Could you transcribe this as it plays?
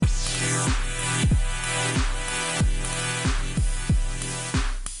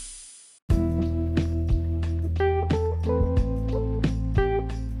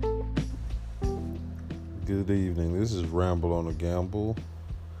a Gamble,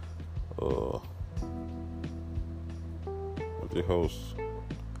 uh, with your host,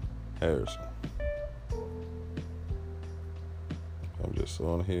 Harrison. I'm just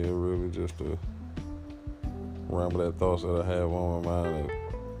on here really just to ramble that thoughts that I have on my mind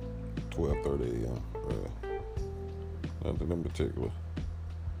at 12:30 a.m. Nothing in particular.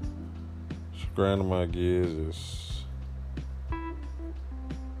 Just grinding my gears, just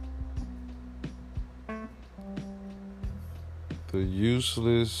the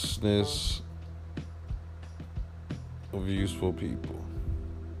uselessness of useful people.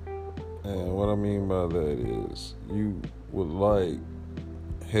 And what I mean by that is you would like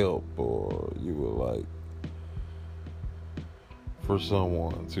help, or you would like for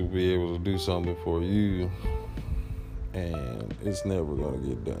someone to be able to do something for you, and it's never going to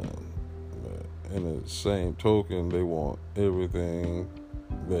get done. But in the same token, they want everything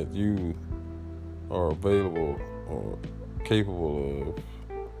that you are available or capable of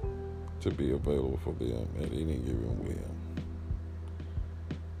to be available for them at any given whim.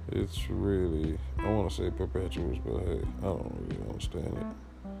 It's really, I want to say perpetuals, but hey, I don't really understand it.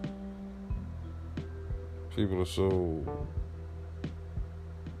 People are so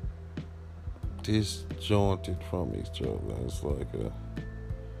disjointed from each other. It's like a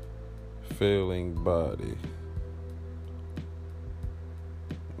failing body.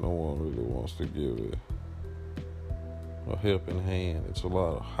 No one really wants to give a helping hand. It's a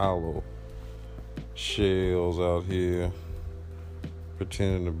lot of hollow shells out here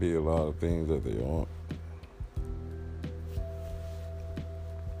pretending to be a lot of things that they aren't.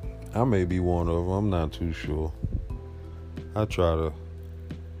 I may be one of them. I'm not too sure. I try to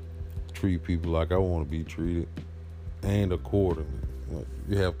treat people like I want to be treated, and accordingly. Like,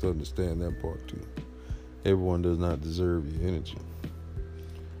 you have to understand that part too. Everyone does not deserve your energy,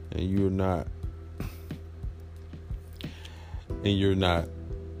 and you're not,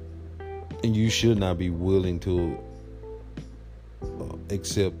 and you should not be willing to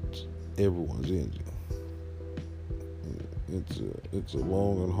accept everyone's energy. It's a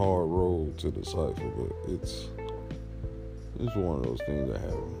long and hard road to decipher, but it's one of those things that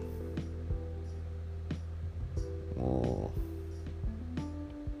happen.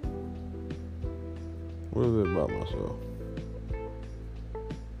 What is it about myself?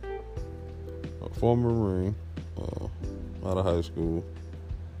 A former Marine, out of high school,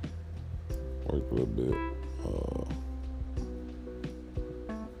 worked a little bit.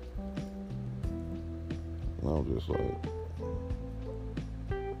 And I was just like,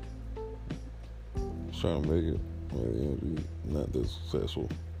 trying to make it, maybe not this successful,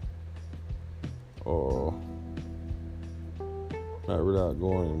 or not really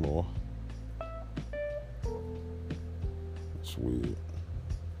outgoing anymore. It's weird.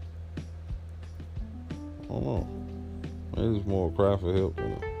 I don't know. Maybe it's more a cry for help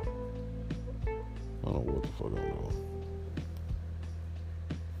than I don't know what the fuck I'm doing.